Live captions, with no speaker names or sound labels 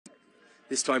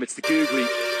This time it's the googly.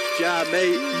 Ja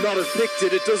may not have picked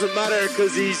it, it doesn't matter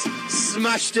because he's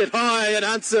smashed it high and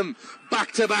handsome.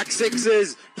 Back-to-back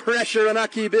sixes, pressure on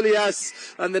Aki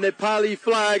Bilias, and the Nepali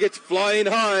flag, it's flying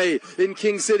high in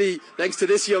King City, thanks to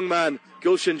this young man,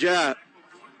 Gulsan Ja.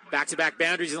 Back-to-back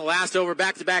boundaries in the last over,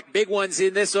 back-to-back big ones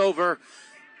in this over.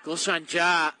 Gulsan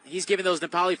Ja, he's giving those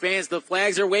Nepali fans, the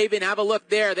flags are waving, have a look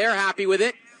there, they're happy with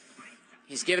it.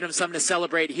 He's giving them something to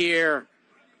celebrate here.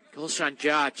 Gulsan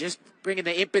Ja just bringing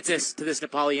the impetus to this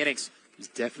Nepali innings. It was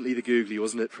definitely the googly,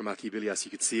 wasn't it, from Aki Bilias?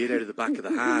 You could see it out of the back of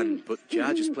the hand, but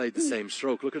Ja just played the same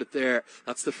stroke. Look at it there.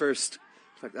 That's the first.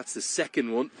 In fact, that's the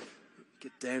second one.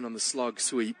 Get down on the slog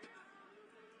sweep.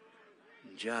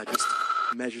 And Ja just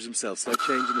measures himself. Slight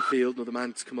change in the field. Another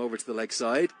man to come over to the leg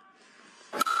side.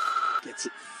 Gets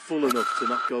it full enough to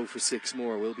not go for six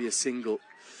more. Will be a single.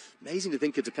 Amazing to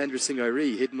think of Dipender Singh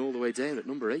Airi hidden all the way down at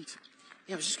number 8.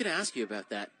 Yeah, I was just going to ask you about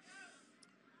that.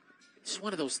 It's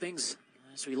one of those things.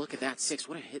 So we look at that 6.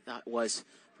 What a hit that was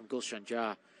from Gulsan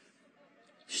Ja.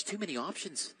 There's too many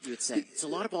options, you would say. It's a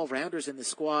lot of all-rounders in the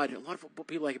squad. A lot of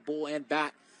people like bowl and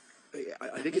bat.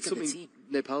 I think it's something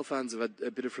Nepal fans have had a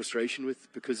bit of frustration with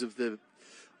because of the...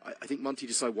 I think Monty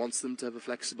Desai wants them to have a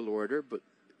flexible order, but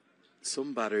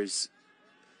some batters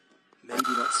maybe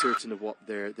not certain of what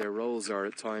their roles are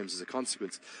at times as a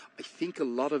consequence. I think a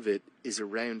lot of it is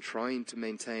around trying to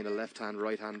maintain a left-hand,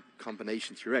 right-hand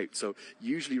combination throughout. So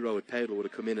usually Rohit Paudel would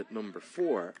have come in at number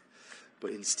 4,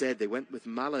 but instead they went with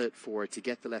Mala at 4 to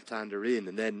get the left-hander in,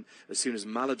 and then as soon as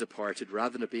Mala departed,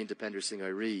 rather than it being Dipender Singh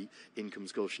Airi, in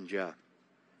comes Gulsan Ja.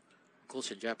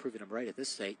 Gulsan Ja proving him right at this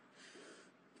state.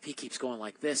 If he keeps going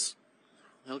like this,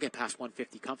 he'll get past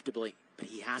 150 comfortably, but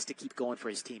he has to keep going for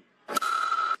his team.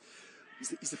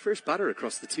 He's the first batter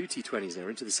across the 2 T20s now. We're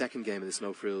into the second game of the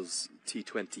Snow Frills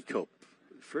T20 Cup.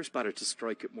 First batter to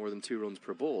strike at more than 2 runs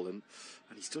per ball, and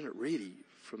he's done it really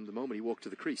from the moment he walked to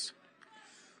the crease.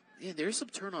 Yeah, there is some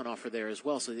turn on offer there as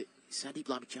well. So Sandeep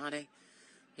Lamichhane,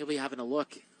 he'll be having a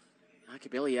look. Aki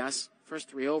Bilias, first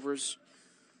 3 overs,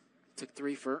 took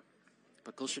 3 for,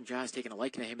 but Gulsan Ja has taken a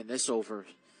liking to him in this over.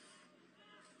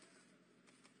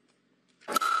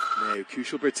 Now,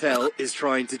 Kushal Bertel is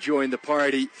trying to join the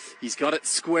party. He's got it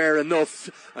square enough,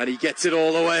 and he gets it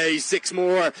all the way. 6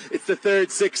 more. It's the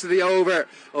third 6 of the over.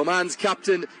 Oman's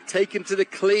captain taken to the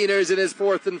cleaners in his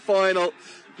 4th and final.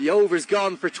 The over's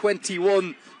gone for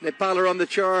 21. Nepal are on the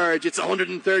charge. It's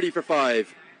 130 for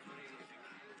 5.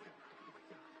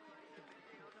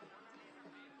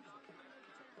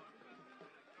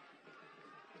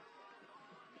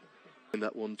 In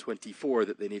that 124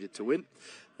 that they needed to win.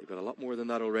 They've got a lot more than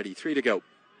that already. 3 to go.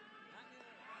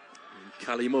 And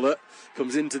Kalimullah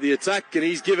comes into the attack, and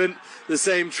he's given the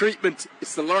same treatment.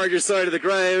 It's the larger side of the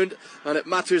ground, and it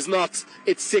matters not.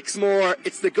 It's 6 more.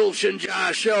 It's the Gulsan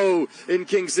Ja show in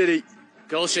King City.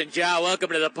 Gulsan Ja, welcome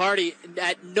to the party.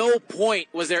 At no point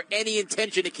was there any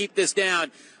intention to keep this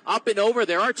down. Up and over,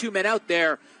 there are 2 men out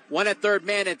there. One at third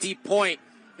man at deep point.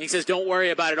 And he says, don't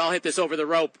worry about it. I'll hit this over the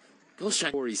rope.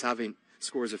 Gulsan. He's having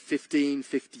scores of 15,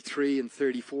 53 and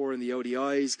 34 in the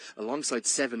ODIs, alongside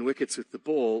 7 wickets with the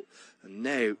ball. And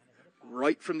now,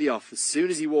 right from the off, as soon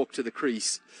as he walked to the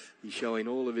crease, he's showing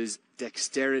all of his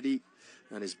dexterity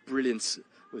and his brilliance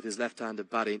with his left-handed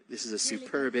batting. This is a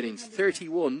superb innings.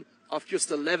 31 off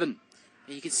just 11.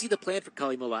 And you can see the plan for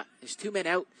Kalimullah. There's 2 men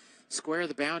out, square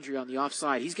the boundary on the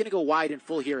offside. He's going to go wide and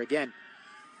full here again.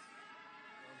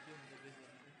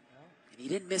 And he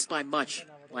didn't miss by much,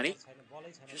 Lenny.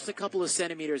 Just a couple of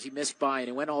centimeters he missed by, and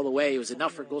it went all the way. It was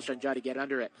enough for Gulsan Ja to get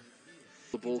under it.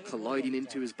 The ball colliding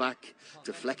into his back,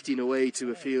 deflecting away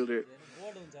to a fielder.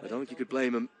 I don't think you could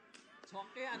blame him.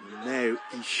 And now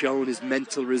he's shown his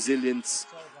mental resilience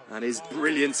and his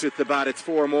brilliance with the bat. It's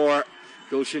 4 more.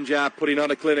 Gulsan Ja putting on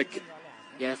a clinic.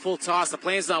 Yeah, full toss. The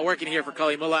plan's not working here for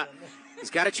Kalimullah. He's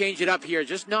got to change it up here.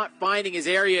 Just not finding his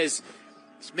areas.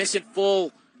 He's missing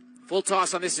full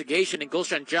toss on this occasion, and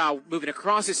Gulsan Ja moving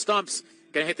across his stumps.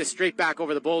 Going to hit this straight back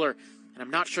over the bowler. And I'm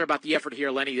not sure about the effort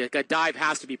here, Lenny. The dive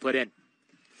has to be put in.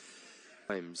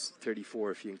 Times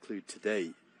 34 if you include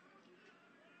today.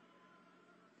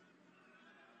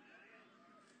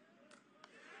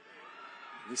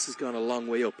 This has gone a long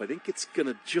way up. I think it's going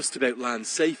to just about land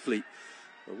safely.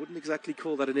 I wouldn't exactly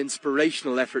call that an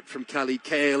inspirational effort from Khalid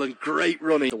Kale, and great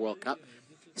running. The World Cup,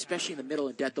 especially in the middle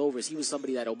and death overs. He was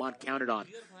somebody that Oman counted on,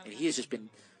 and he has just been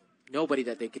nobody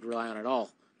that they could rely on at all.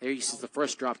 There he sees the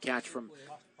first drop catch from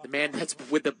the man that's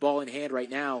with the ball in hand right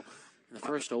now in the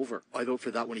first over. I thought for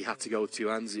that one he had to go with 2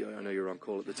 hands. I know you were on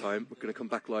call at the time. We're going to come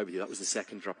back live with you. That was the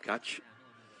second drop catch.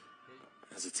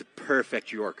 as it's a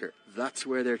perfect Yorker. That's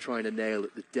where they're trying to nail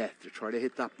it, the death. They're trying to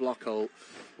hit that block hole.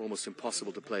 Almost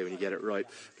impossible to play when you get it right.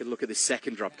 Get a look at the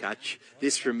second drop catch.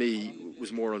 This, for me,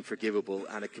 was more unforgivable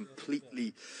and a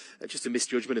completely, just a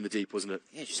misjudgment in the deep, wasn't it?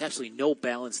 Yeah, just absolutely no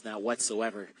balance in that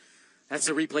whatsoever. That's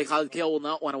a replay Khalid Kale will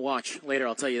not want to watch later,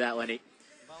 I'll tell you that, Lenny.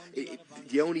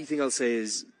 The only thing I'll say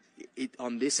is,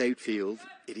 on this outfield,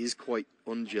 it is quite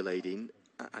undulating,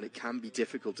 and it can be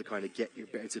difficult to kind of get your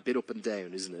bear. It's a bit up and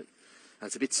down, isn't it? And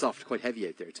it's a bit soft, quite heavy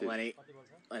out there, too. Lenny,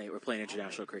 we're playing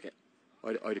international cricket.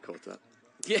 I'd have caught that.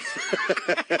 Yeah.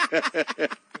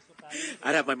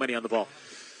 I'd have my money on the ball.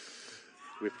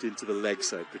 Whipped into the leg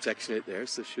side. Protection out there,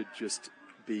 so should just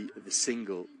be the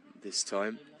single this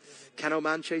time. Can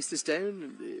Oman chase this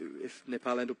down if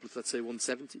Nepal end up with, let's say,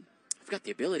 170? I've got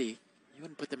the ability. You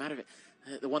wouldn't put them out of it.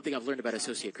 The one thing I've learned about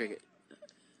associate cricket,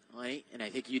 Lenny, and I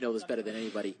think you know this better than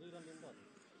anybody,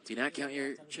 do not count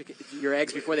your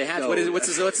eggs before they hatch. No.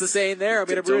 What's the saying there? I'm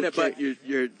going to ruin it, but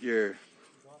your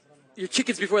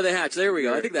chickens before they hatch. There we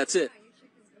go. I think that's it.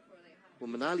 Well,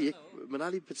 Manali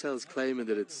Patel's claiming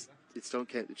that it's don't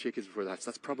count the chickens before they hatch.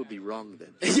 That's probably wrong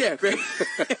then. Yeah, right.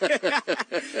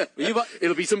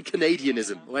 It'll be some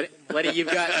Canadianism. Lenny, you've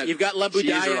got Lambu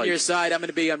Dai on your side. I'm going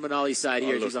to be on Manali's side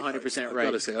here. She's 100% right. I've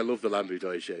got to say, I love the Lambu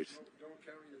Dai shout.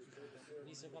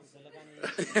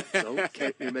 Don't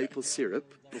count your maple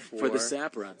syrup for the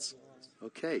sap runs.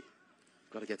 Okay.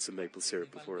 Got to get some maple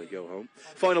syrup before I go home.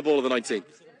 Final ball of the 19th.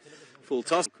 Full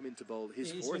toss. Come into bowl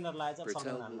his fourth.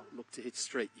 Bertel will look to hit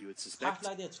straight, you would suspect.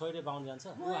 Cross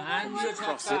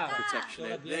it,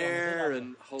 protection out there,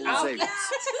 and holds out.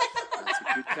 That's a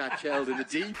good catch held in the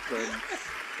deep, and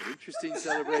an interesting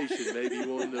celebration. Maybe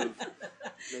one of,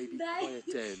 quiet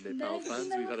down, Nepal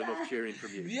fans. We've had enough cheering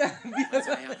from you. Yeah, that's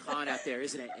Ayhan Khan out there,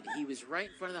 isn't it? And he was right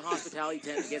in front of the hospitality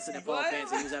tent against the Nepal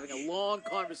fans, and he was having a long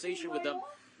conversation with them.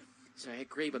 So I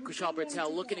agree, but Kushal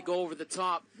Bertel looking to go over the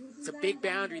top. It's a big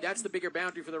boundary. That's the bigger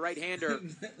boundary for the right-hander.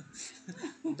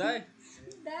 I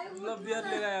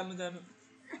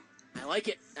like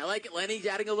it. Lenny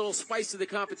adding a little spice to the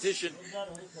competition.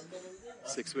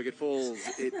 6-wicket falls.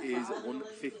 It is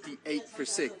 158 for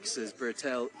 6 as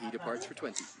Bertel, he departs for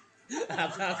 20.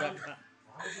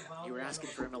 You were asking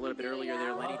for him a little bit earlier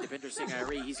there, Lenny. Devinder Singh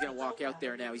Ari, he's going to walk out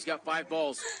there now. He's got 5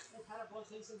 balls.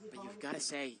 But you've got to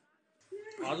say,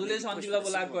 let Gulsan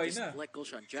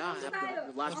Jha have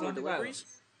the last 4 deliveries.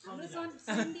 It's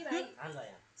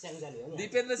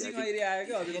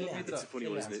a funny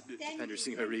one, isn't it? Devinder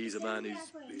Singh Hari is a man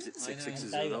who's at 6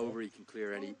 sixes and over. He can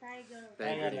clear any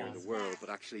boundary anywhere in the world, but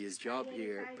actually his job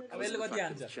here, because of the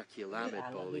fact that Shakil Ahmed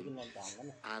bowling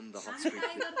and the hot streak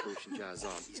that Gulsan Jha is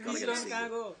on, he's got to get a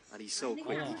single, and he's so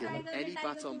quick. He can any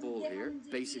bat on ball here,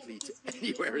 basically to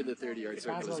anywhere in the 30-yard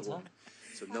circle is one.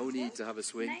 So no need to have a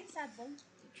swing.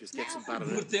 Just get some bat on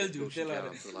it. Gulsan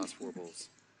Jha for the last 4 balls.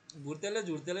 It's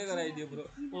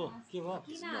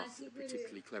not a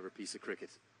particularly clever piece of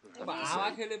cricket.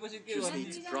 Just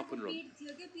needs to drop and run.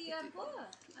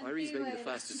 Irie's maybe the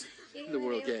fastest in the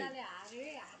world game.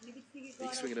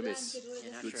 Big swing and a miss.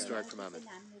 Good start from Ahmed.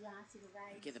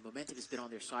 Again, the momentum has been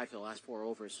on their side for the last 4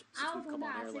 overs since we've come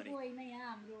on air, Lenny.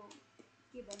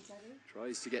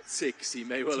 Tries to get 6. He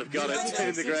may well have got it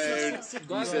in the ground.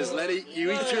 He says, Lenny, you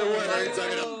eat your words. I'm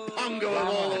going to pongo him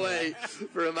all the way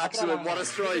for a maximum. What a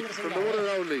strike from the one and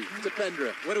only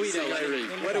Dipendra. What do we know, Lenny?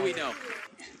 What do we know?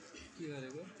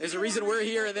 There's a reason we're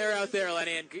here and they're out there,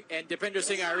 Lenny. And Dipendra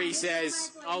Singh Ari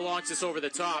says, I'll launch this over the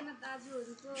top.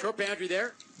 Short boundary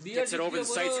there. Gets it over the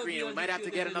sight screen. And we might have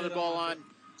to get another ball on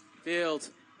field.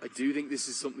 I do think this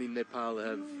is something Nepal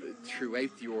have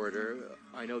throughout the order.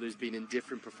 I know there's been in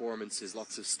different performances,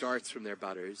 lots of starts from their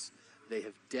batters. They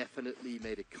have definitely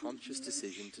made a conscious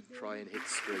decision to try and hit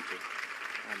straighter.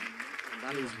 And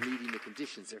that is reading the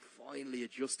conditions. They're finally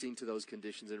adjusting to those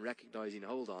conditions and recognising,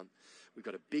 hold on, we've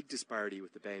got a big disparity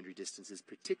with the boundary distances,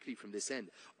 particularly from this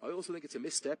end. I also think it's a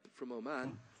misstep from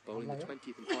Oman, bowling the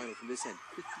 20th and final from this end.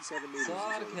 57 metres.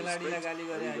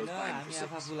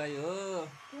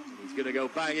 He's going to go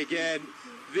bang again.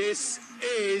 This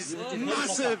is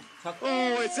massive.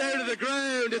 Oh, it's out of the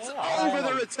ground. It's over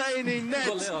the retaining net.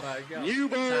 New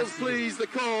balls, please, the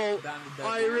call.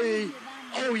 Irie.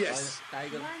 Oh, yes.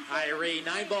 Irie,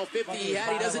 9-ball 50 he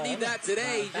had. He doesn't need that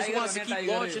today. He just wants to keep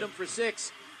launching them for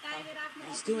 6.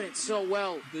 He's doing it so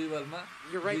well.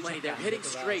 You're right, Lenny. They're hitting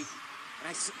straight. And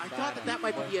I thought that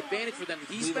might be the advantage for them.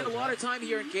 He spent a lot of time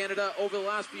here in Canada over the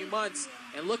last few months.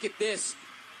 And look at this.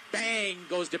 Bang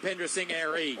goes Dipendra Singh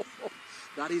Ari.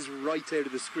 That is right out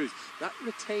of the screws. That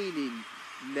retaining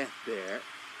net there,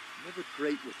 never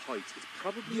great with height. It's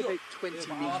probably about 20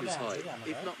 metres high,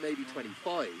 if not maybe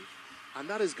 25. And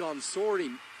that has gone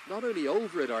soaring, not only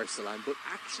over at Arsalan, but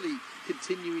actually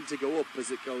continuing to go up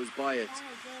as it goes by it.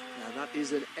 And that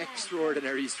is an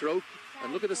extraordinary stroke.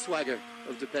 And look at the swagger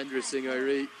of Dipender Singh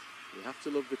Airi. You have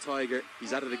to love the Tiger.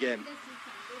 He's at it again.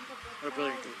 What a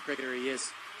brilliant cricketer he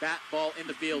is. Bat, ball in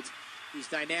the field. He's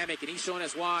dynamic, and he's showing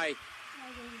us why.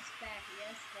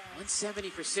 170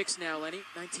 for 6 now, Lenny.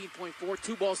 19.4,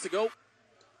 2 balls to go.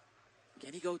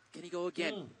 Can he go? Can he go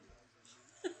again?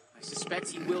 I suspect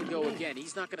he will go again.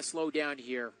 He's not going to slow down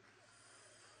here.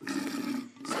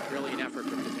 It's a brilliant effort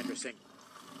from Dipender Singh.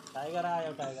 Tiger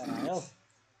aayo.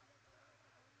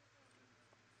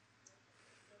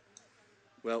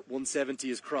 Well, 170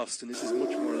 is crossed, and this is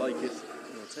much more like it.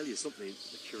 And I'll tell you something,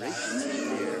 the curation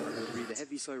team here breathed a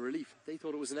heavy sigh of relief. They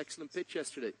thought it was an excellent pitch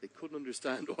yesterday. They couldn't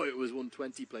understand why it was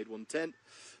 120, played 110.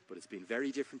 But it's been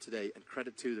very different today, and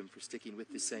credit to them for sticking with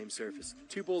this same surface.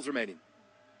 2 balls remaining.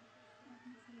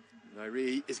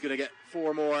 Nairi is going to get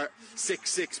 4 more.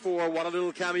 6-6-4, what a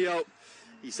little cameo.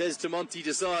 He says to Monty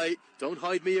Desai, don't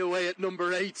hide me away at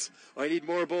number 8. I need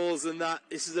more balls than that.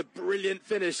 This is a brilliant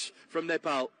finish from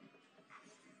Nepal.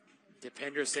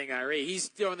 Dipender Singh Airi, he's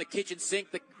throwing the kitchen sink,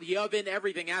 the oven,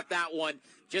 everything at that one.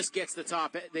 Just gets the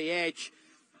top, the edge.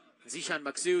 Zishan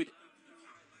Maksud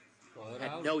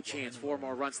had no chance. 4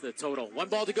 more runs to the total. 1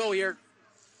 ball to go here.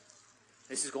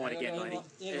 This is going again, Lenny.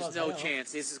 There's no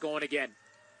chance. This is going again.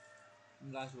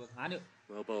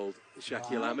 Well bowled,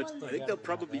 Shakil Ahmed. I think they'll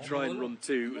probably try and run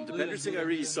 2. And Dipender Singh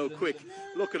Airi is so quick.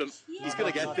 Look at him. He's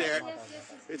going to get there.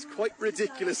 It's quite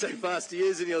ridiculous how fast he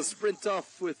is, and he'll sprint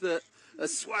off with a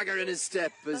swagger in his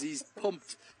step as he's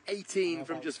pumped 18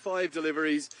 from just 5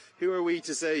 deliveries. Who are we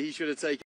to say he should have taken